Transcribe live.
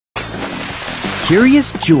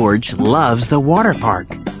Curious George loves the water park.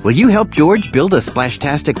 Will you help George build a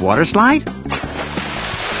Splash-tastic water slide?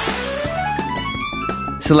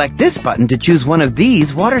 Select this button to choose one of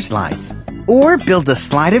these water slides. Or build a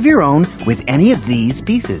slide of your own with any of these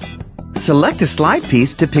pieces. Select a slide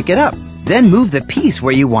piece to pick it up. Then move the piece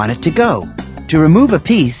where you want it to go. To remove a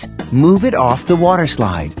piece, move it off the water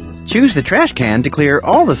slide. Choose the trash can to clear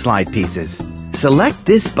all the slide pieces. Select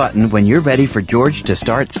this button when you're ready for George to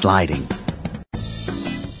start sliding.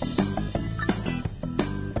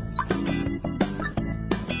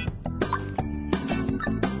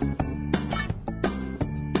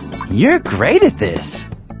 You're great at this!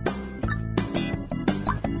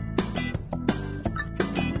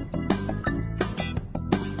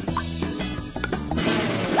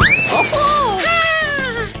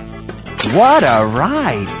 What a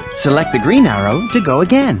ride! Select the green arrow to go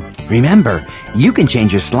again. Remember, you can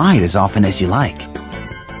change your slide as often as you like.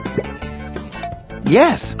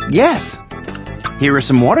 Yes, yes! Here are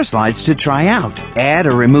some water slides to try out. Add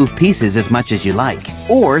or remove pieces as much as you like.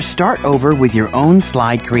 Or start over with your own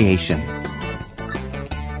slide creation.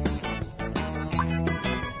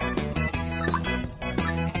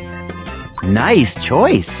 Nice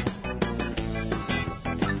choice!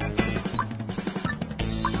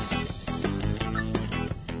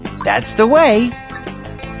 That's the way!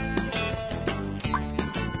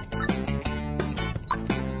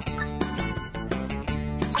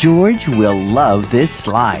 George will love this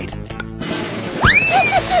slide.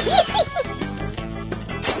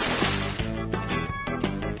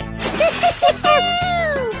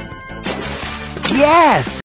 Yes!